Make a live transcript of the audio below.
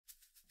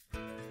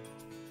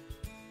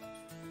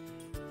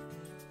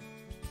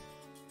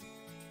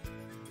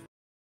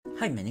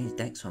Hi, my name is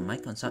Dex from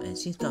MyConsult, and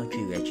since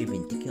 2003 we've actually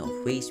been thinking of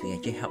ways we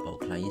actually help our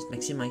clients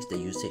maximize the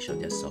usage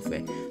of their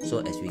software. So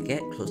as we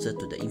get closer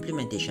to the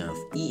implementation of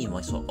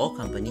E-Invoice for all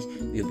companies,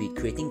 we'll be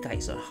creating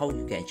guides on how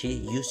you can actually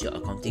use your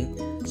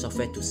accounting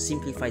software to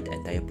simplify the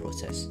entire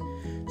process.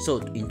 So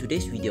in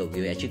today's video,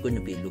 we're actually going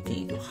to be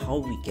looking into how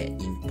we can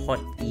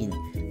import in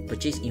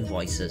purchase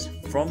invoices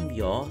from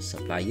your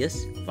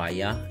suppliers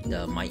via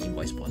the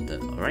MyInvoice portal.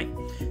 Alright,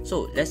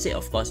 so let's say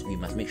of course we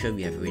must make sure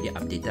we have already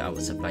updated our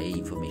supplier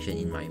information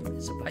in my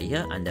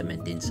supplier under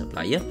maintain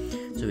supplier.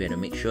 So we have to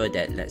make sure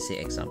that, let's say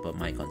example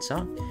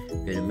myconsult,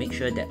 we have to make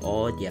sure that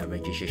all their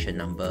registration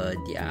number,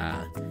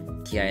 their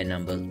TIN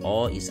number,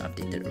 all is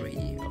updated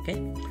already. Okay,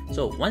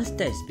 so once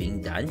that is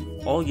being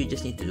done, all you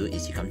just need to do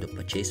is you come to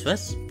purchase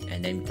first,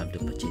 and then we come to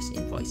purchase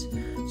invoice.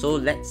 So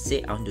let's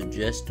say I want to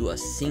just do a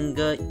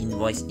single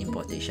invoice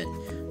importation,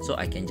 so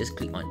I can just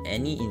click on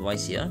any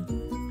invoice here.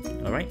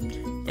 Alright,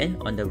 then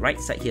on the right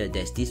side here,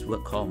 there's this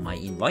word called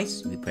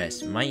MyInvoice. We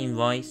press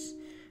MyInvoice,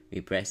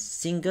 we press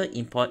single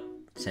import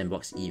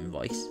sandbox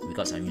e-invoice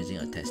because I'm using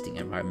a testing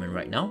environment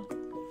right now.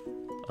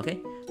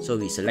 Okay, so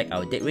we select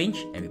our date range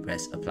and we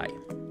press apply.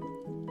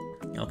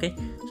 Okay,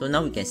 so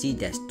now we can see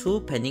there's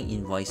two pending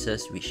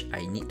invoices which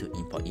I need to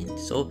import in.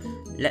 So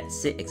let's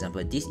say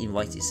example, this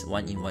invoice is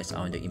one invoice I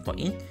want to import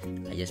in.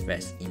 I just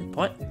press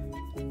import.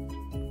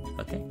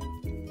 Okay,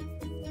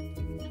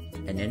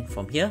 and then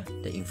from here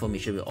the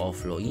information will all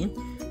flow in.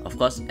 Of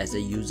course, as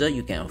a user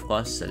you can of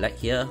course select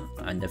here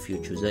under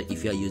field chooser.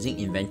 If you are using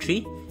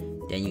inventory,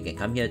 then you can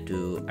come here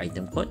to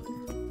item code.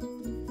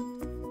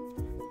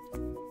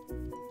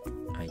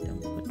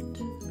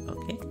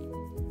 Okay,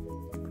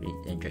 put it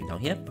and drag down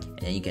here, and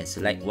then you can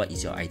select what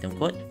is your item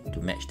code to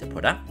match the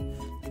product.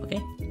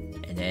 Okay,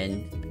 and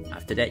then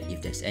after that,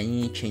 if there's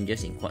any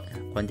changes in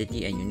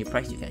quantity and unit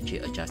price, you can actually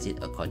adjust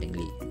it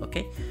accordingly.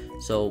 Okay,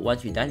 so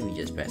once we're done, we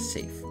just press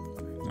save.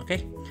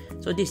 Okay,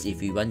 so this if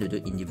we want to do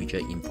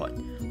individual import.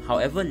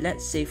 However,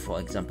 let's say for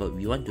example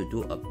we want to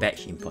do a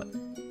batch import.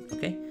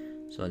 Okay,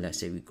 so let's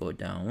say we go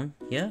down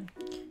here.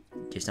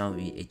 Just now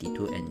we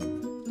 82,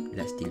 and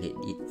let's delete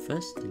it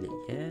first. Delete,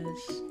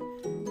 yes.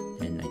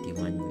 Then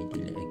 91 we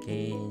delete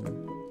again.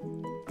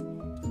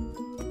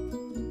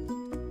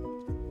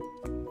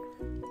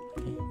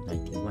 Okay,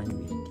 91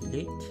 we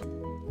delete,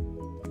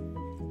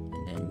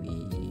 and then we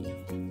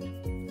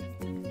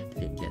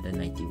delete the other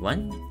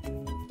 91.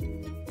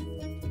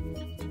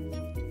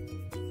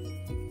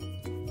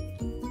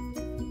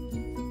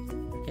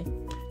 Okay,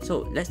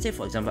 so let's say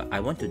for example I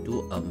want to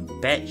do a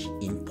batch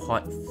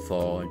import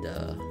for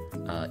the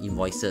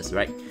invoices,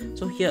 right?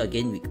 So here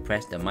again we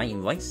press the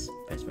MyInvoice,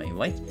 press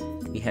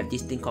MyInvoice. We have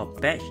this thing called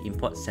batch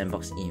import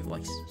sandbox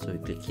invoice. So we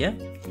click here,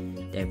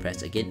 then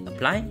press again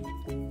apply.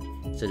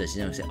 So the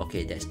system will say,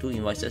 okay, there's two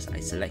invoices. I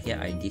select here,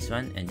 this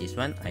one and this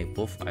one, I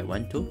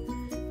want to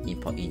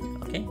import in.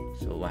 Okay,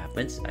 so what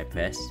happens? I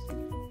press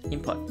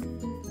import.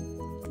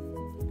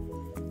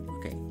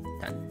 Okay,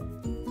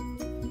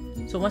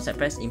 done. So once I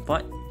press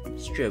import,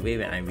 straight away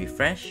when I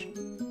refresh,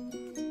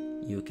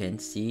 you can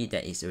see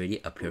that it's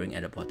already appearing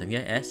at the bottom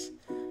here as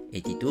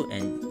 82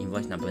 and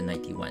invoice number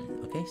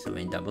 91. Okay, so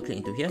when you double click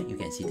into here, you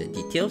can see the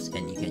details,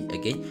 and you can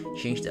again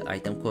change the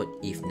item code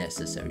if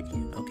necessary.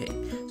 Okay,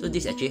 so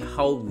this is actually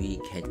how we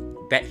can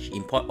batch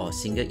import or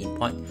single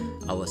import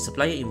our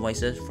supplier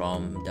invoices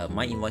from the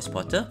MyInvoice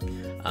portal.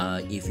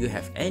 If you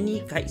have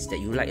any guides that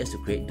you would like us to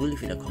create, do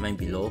leave in the comment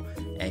below,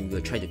 and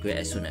we'll try to create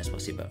as soon as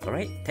possible.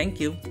 Alright, thank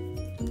you.